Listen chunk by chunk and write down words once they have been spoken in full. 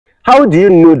How do you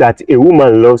know that a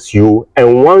woman loves you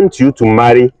and wants you to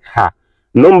marry her?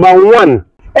 Number one,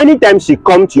 anytime she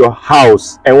comes to your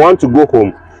house and wants to go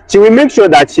home, she will make sure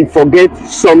that she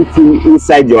forgets something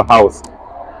inside your house.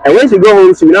 And when she go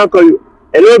home, she will now call you,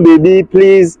 hello baby,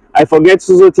 please, I forget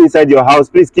something inside your house.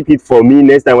 Please keep it for me.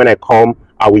 Next time when I come,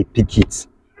 I will pick it.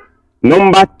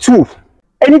 Number two,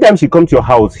 anytime she comes to your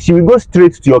house, she will go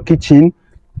straight to your kitchen,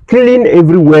 clean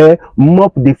everywhere,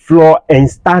 mop the floor,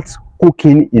 and start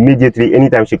cooking immediately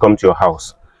anytime she comes to your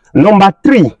house. Number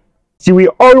three, she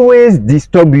will always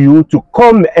disturb you to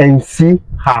come and see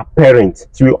her parents.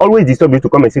 She will always disturb you to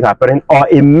come and see her parent or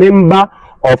a member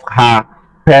of her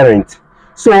parent.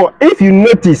 So if you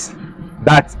notice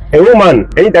that a woman,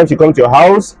 anytime she comes to your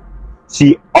house,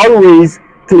 she always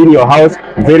clean your house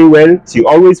very well, she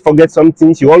always forgets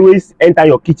something, she always enter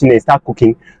your kitchen and start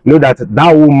cooking, know that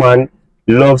that woman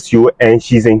loves you and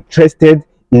she's interested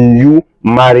in you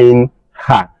marrying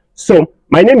her. So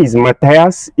my name is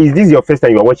Matthias. Is this your first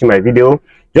time you are watching my video?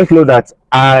 Just know that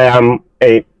I am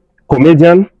a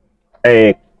comedian,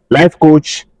 a life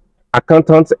coach,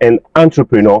 accountant, and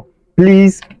entrepreneur.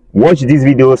 Please watch this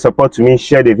video, support me,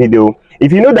 share the video.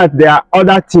 If you know that there are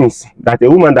other things that a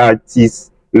woman that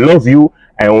is love you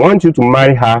and want you to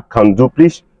marry her can do,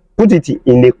 please put it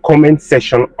in the comment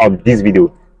section of this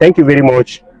video. Thank you very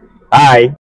much.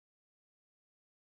 Bye.